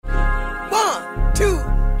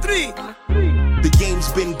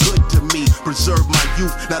preserve my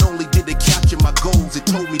youth. Not only did it capture my goals, it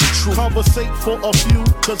told me the truth. Conversate for a few,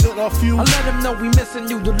 cause it a few. I let them know we missing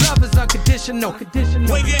you. The love is unconditional.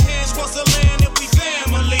 Wave your hands across the land if we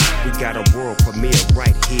family. We got a world premiere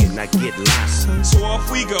right here, now get lost. So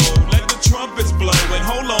off we go, let the trumpets blow. And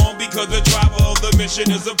hold on, because the driver of the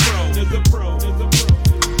mission is a pro.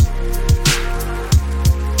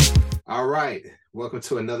 All right. Welcome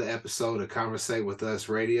to another episode of Conversate with Us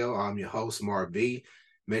Radio. I'm your host, Mark B.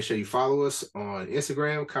 Make sure you follow us on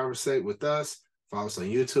Instagram, Conversate with Us. Follow us on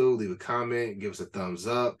YouTube, leave a comment, give us a thumbs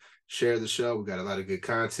up, share the show. We got a lot of good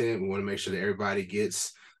content. We want to make sure that everybody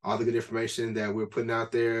gets all the good information that we're putting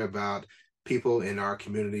out there about people in our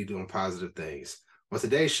community doing positive things. On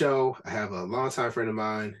today's show, I have a longtime friend of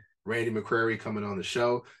mine, Randi McCreary, coming on the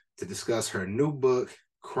show to discuss her new book,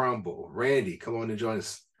 Crumble. Randi, come on and join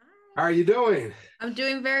us. How are you doing? I'm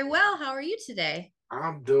doing very well. How are you today?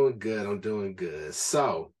 I'm doing good.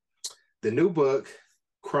 So, the new book,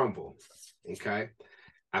 Crumble, okay?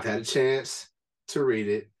 I've had a chance to read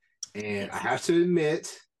it, and I have to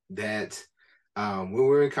admit that when we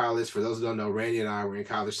were in college, for those who don't know, Randi and I were in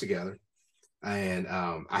college together, and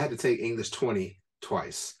I had to take English 20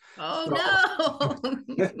 twice. Oh, so,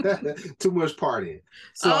 no. Too much partying.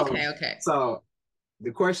 So, Okay. So,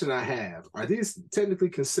 the question I have, are these technically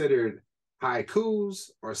considered haikus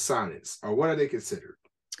or sonnets, or what are they considered?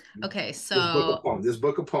 Okay, so this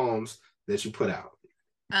book of poems that you put out.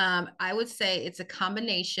 I would say it's a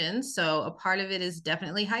combination. So a part of it is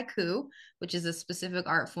definitely haiku, which is a specific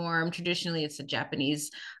art form. Traditionally, it's a Japanese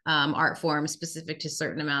art form specific to a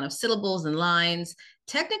certain amount of syllables and lines.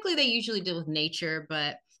 Technically, they usually deal with nature,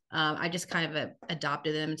 but I just kind of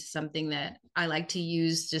adopted them to something that I like to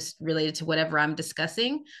use just related to whatever I'm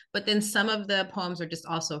discussing. But then some of the poems are just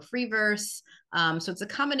also free verse. So it's a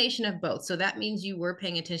combination of both. So that means you were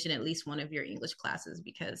paying attention at least one of your English classes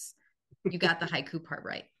because you got the haiku part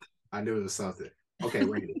right. I knew it was something. Okay,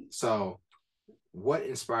 Randi. So what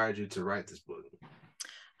inspired you to write this book?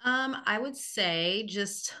 I would say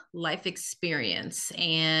just life experience,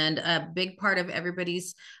 and a big part of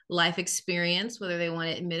everybody's life experience, whether they want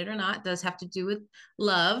to admit it or not, does have to do with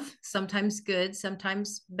love, sometimes good,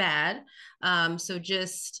 sometimes bad. So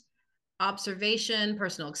just observation,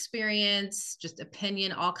 personal experience, just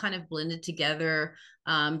opinion, all kind of blended together,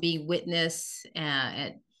 being witness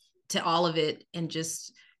to all of it, and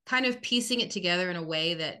just kind of piecing it together in a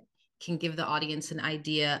way that can give the audience an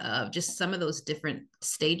idea of just some of those different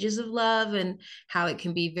stages of love and how it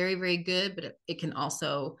can be very, very good, but it can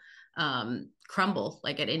also crumble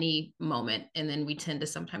like at any moment. And then we tend to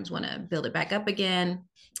sometimes want to build it back up again,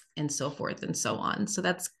 and so forth and so on. So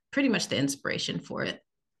that's pretty much the inspiration for it.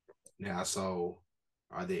 Now, so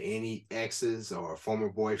are there any exes or former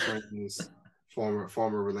boyfriends,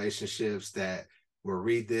 former relationships that will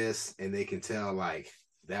read this and they can tell like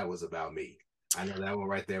that was about me? I know that one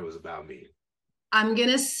right there was about me. I'm going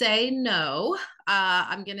to say no.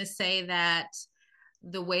 I'm going to say that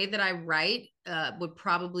the way that I write would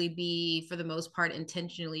probably be, for the most part,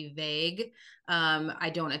 intentionally vague. I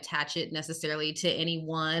don't attach it necessarily to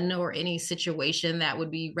anyone or any situation that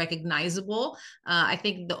would be recognizable. I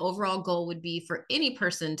think the overall goal would be for any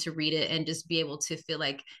person to read it and just be able to feel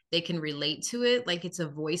like they can relate to it, like it's a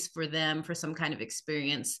voice for them for some kind of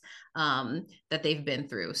experience that they've been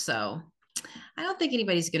through. So I don't think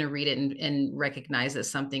anybody's going to read it and recognize that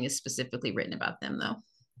something is specifically written about them, though.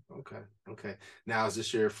 Okay. Now, is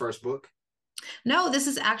this your first book? No, this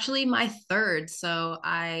is actually my third. So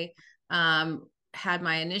I had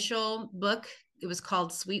my initial book. It was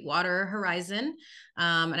called Sweetwater Horizon.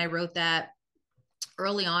 And I wrote that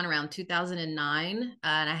early on around 2009.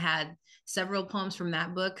 And I had several poems from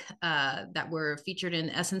that book that were featured in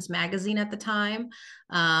Essence magazine at the time.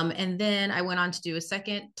 And then I went on to do a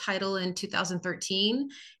second title in 2013.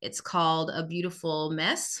 It's called A Beautiful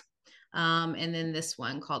Mess. And then this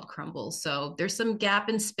one called Crumble. So there's some gap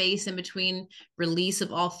in space in between release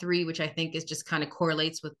of all three, which I think is just kind of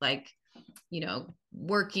correlates with like,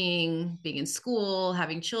 working, being in school,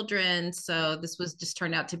 having children. So this was just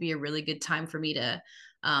turned out to be a really good time for me to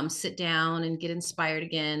sit down and get inspired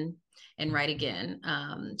again and write again.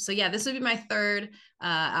 So yeah, this would be my third.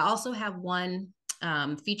 I also have one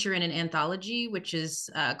feature in an anthology, which is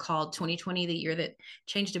called 2020, the year that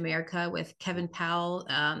changed America, with Kevin Powell.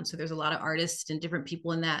 So there's a lot of artists and different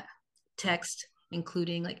people in that text,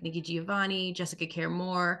 including like Nikki Giovanni, Jessica Care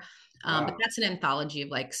Moore. Wow. But that's an anthology of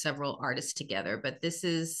like several artists together. But this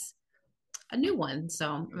is a new one,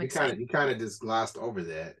 so I'm excited. You kind of just glossed over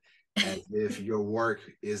that as if your work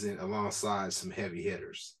isn't alongside some heavy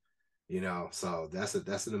hitters. So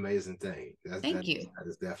that's an amazing thing. Thank you. That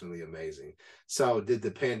is definitely amazing. So did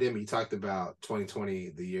the pandemic, you talked about 2020,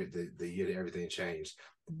 the year that everything changed.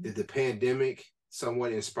 Did the pandemic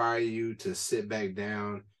somewhat inspire you to sit back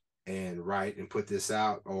down and write and put this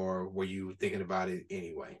out, or were you thinking about it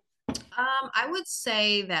anyway? I would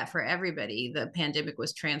say that for everybody, the pandemic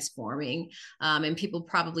was transforming, and people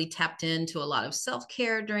probably tapped into a lot of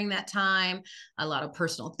self-care during that time, a lot of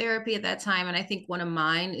personal therapy at that time. And I think one of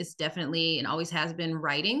mine is definitely and always has been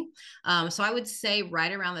writing. So I would say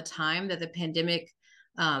right around the time that the pandemic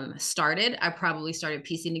started, I probably started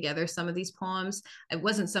piecing together some of these poems. It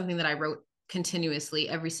wasn't something that I wrote continuously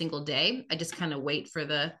every single day. I just kind of wait for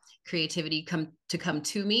the creativity to come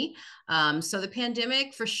to me. So the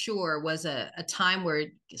pandemic for sure was a time where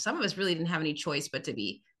some of us really didn't have any choice but to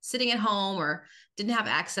be sitting at home or didn't have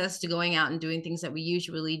access to going out and doing things that we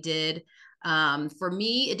usually did. For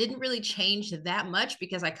me, it didn't really change that much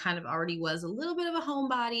because I kind of already was a little bit of a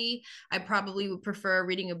homebody. I probably would prefer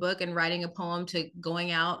reading a book and writing a poem to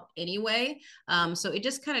going out anyway. So it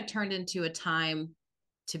just kind of turned into a time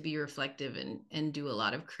to be reflective and do a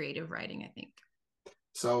lot of creative writing, I think.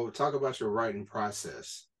 So talk about your writing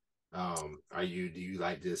process. Do you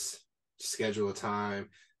like just schedule a time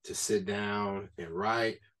to sit down and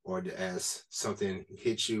write, or as something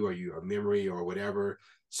hits you, or a memory or whatever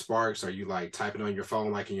sparks, are you like typing on your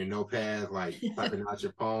phone, like in your notepad, like typing out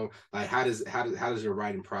your poem? Like how does your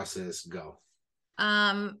writing process go?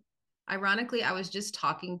 Ironically, I was just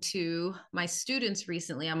talking to my students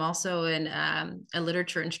recently. I'm also a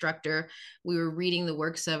literature instructor. We were reading the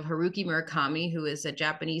works of Haruki Murakami, who is a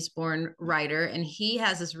Japanese-born writer, and he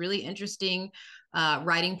has this really interesting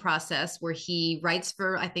writing process where he writes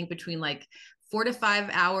for, I think, between like 4 to 5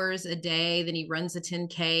 hours a day. Then he runs a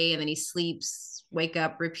 10K, and then he sleeps, wake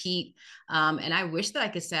up, repeat. And I wish that I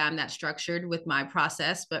could say I'm that structured with my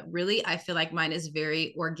process, but really, I feel like mine is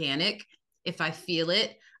very organic. If I feel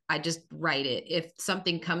it, I just write it. If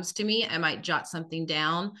something comes to me, I might jot something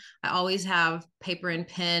down. I always have paper and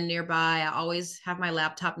pen nearby. I always have my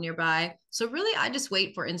laptop nearby. So really, I just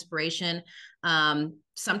wait for inspiration.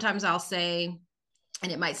 Sometimes I'll say,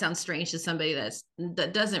 and it might sound strange to somebody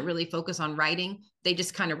that doesn't really focus on writing. They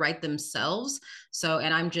just kind of write themselves. So,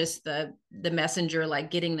 and I'm just the messenger,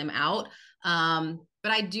 like getting them out.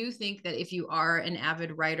 But I do think that if you are an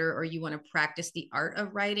avid writer or you want to practice the art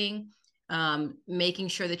of writing, making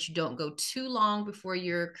sure that you don't go too long before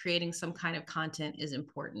you're creating some kind of content is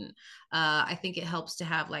important. I think it helps to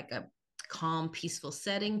have like a calm, peaceful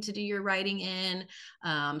setting to do your writing in.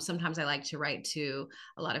 Sometimes I like to write to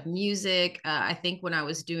a lot of music. I think when I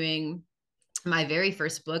was doing my very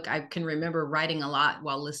first book, I can remember writing a lot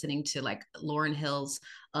while listening to like Lauryn Hill's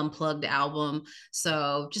Unplugged album.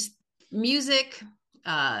 So just music,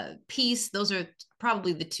 peace, those are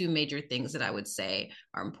probably the two major things that I would say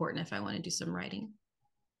are important if I want to do some writing.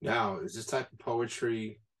 Now, is this type of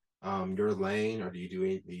poetry your lane, or do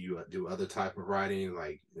you do other type of writing,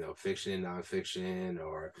 like fiction, nonfiction,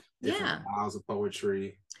 or different styles of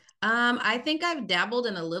poetry? I think I've dabbled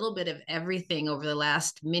in a little bit of everything over the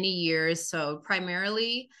last many years. So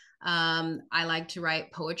primarily, I like to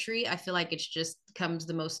write poetry. I feel like it's just comes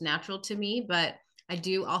the most natural to me, but I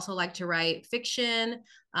do also like to write fiction.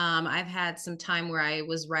 I've had some time where I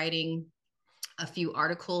was writing a few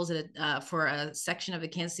articles for a section of the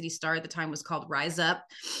Kansas City Star at the time was called Rise Up.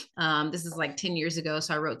 This is like 10 years ago.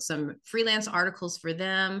 So I wrote some freelance articles for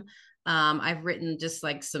them. I've written just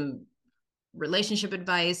like some relationship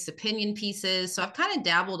advice, opinion pieces. So I've kind of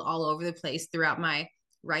dabbled all over the place throughout my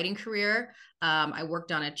writing career. I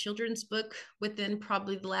worked on a children's book within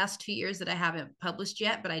probably the last 2 years that I haven't published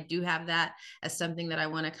yet, but I do have that as something that I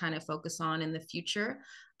want to kind of focus on in the future.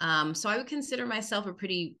 So I would consider myself a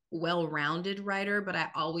pretty well-rounded writer, but I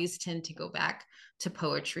always tend to go back to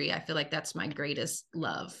poetry. I feel like that's my greatest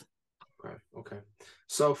love. Okay.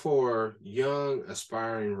 So for young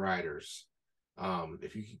aspiring writers,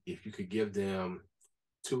 if you could give them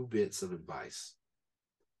 2 bits of advice,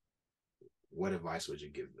 what advice would you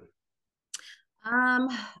give them?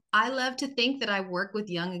 I love to think that I work with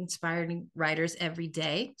young, inspiring writers every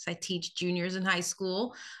day. So I teach juniors in high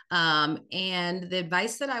school. And the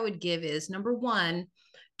advice that I would give is number one,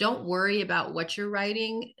 don't worry about what you're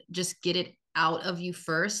writing, just get it out of you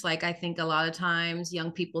first. Like I think a lot of times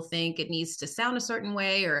young people think it needs to sound a certain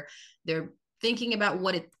way, or they're thinking about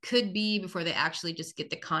what it could be before they actually just get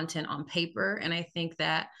the content on paper. And I think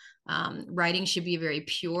that writing should be a very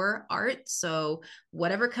pure art. So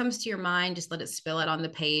whatever comes to your mind, just let it spill out on the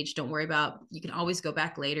page. Don't worry about, you can always go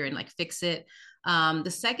back later and like fix it. The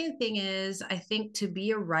second thing is, I think to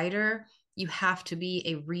be a writer, you have to be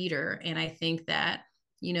a reader. And I think that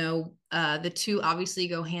The two obviously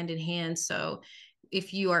go hand in hand. So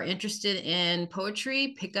if you are interested in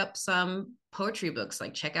poetry, pick up some poetry books,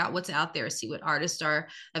 like check out what's out there, see what artists are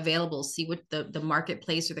available, see what the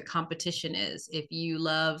marketplace or the competition is. If you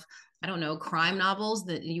love, I don't know, crime novels,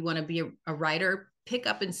 that you want to be a writer, pick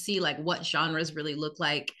up and see like what genres really look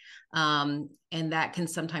like. And that can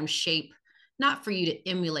sometimes shape, not for you to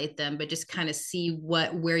emulate them, but just kind of see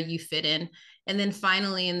where you fit in. And then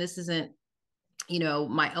finally, and this isn't,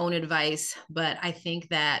 my own advice, but I think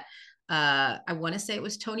that I want to say it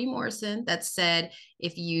was Toni Morrison that said,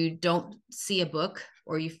 if you don't see a book,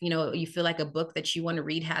 or you feel like a book that you want to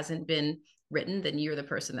read hasn't been written, then you're the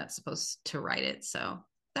person that's supposed to write it. So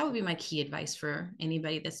that would be my key advice for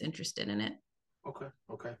anybody that's interested in it.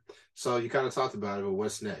 Okay. So you kind of talked about it, but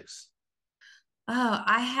what's next? Oh,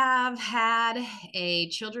 I have had a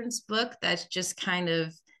children's book that's just kind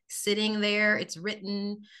of sitting there. It's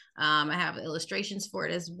written. I have illustrations for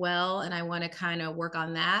it as well, and I want to kind of work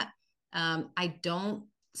on that. I don't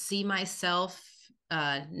see myself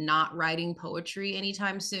not writing poetry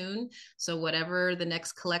anytime soon. So whatever the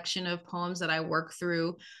next collection of poems that I work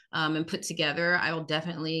through and put together, I will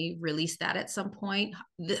definitely release that at some point.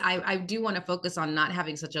 I do want to focus on not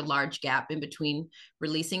having such a large gap in between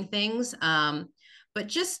releasing things, but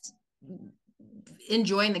just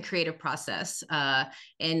enjoying the creative process.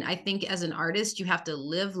 And I think as an artist, you have to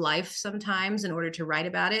live life sometimes in order to write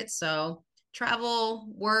about it. So travel,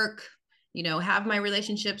 work, have my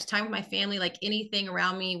relationships, time with my family, like anything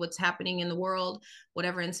around me, what's happening in the world,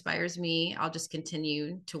 whatever inspires me, I'll just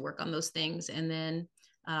continue to work on those things and then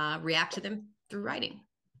react to them through writing.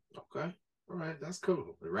 Okay. All right. That's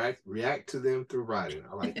cool. React to them through writing.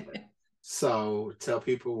 I like that. So tell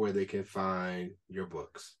people where they can find your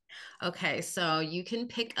books. Okay, so you can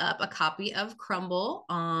pick up a copy of Crumble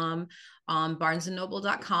on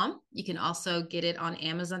barnesandnoble.com. You can also get it on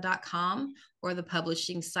amazon.com or the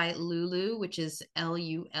publishing site Lulu, which is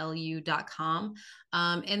lulu.com.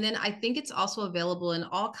 And then I think it's also available in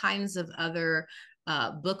all kinds of other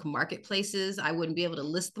book marketplaces. I wouldn't be able to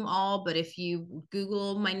list them all, but if you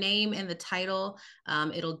Google my name and the title,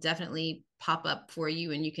 it'll definitely pop up for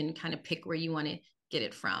you, and you can kind of pick where you want to get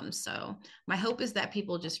it from. So my hope is that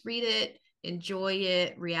people just read it, enjoy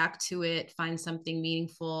it, react to it, find something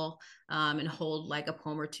meaningful, and hold like a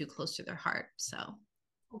poem or two close to their heart. So.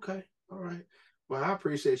 Okay. All right. Well, I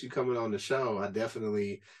appreciate you coming on the show. I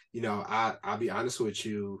definitely, I'll be honest with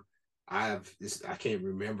you. I can't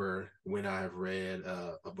remember when I have read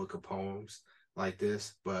a book of poems like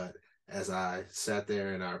this, but as I sat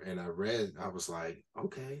there and I read, I was like,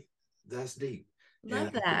 okay, that's deep.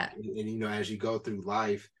 Love that. And as you go through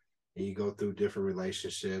life and you go through different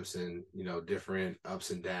relationships and, different ups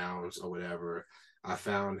and downs or whatever, I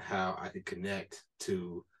found how I could connect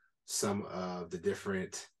to some of the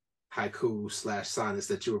different haiku / sonnets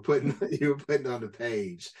that you were putting on the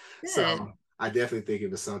page. Good. So I definitely think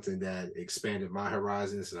it was something that expanded my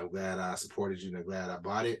horizons, and I'm glad I supported you, and I'm glad I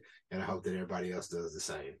bought it, and I hope that everybody else does the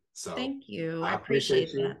same. So thank you. I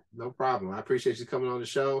appreciate you. That. No problem. I appreciate you coming on the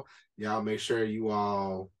show. Y'all make sure you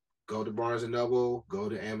all go to Barnes & Noble, go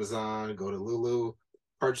to Amazon, go to Lulu,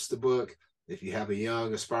 purchase the book. If you have a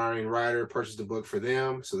young aspiring writer, purchase the book for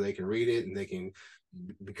them so they can read it and they can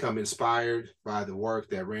become inspired by the work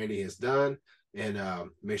that Randi has done. And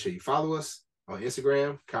make sure you follow us on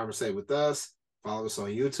Instagram, conversate with us, follow us on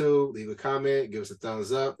YouTube, leave a comment, give us a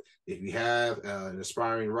thumbs up. If you have an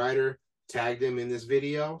aspiring writer, tag them in this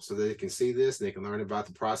video so that they can see this and they can learn about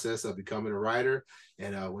the process of becoming a writer.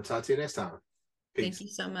 And we'll talk to you next time. Peace. Thank you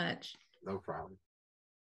so much. No problem.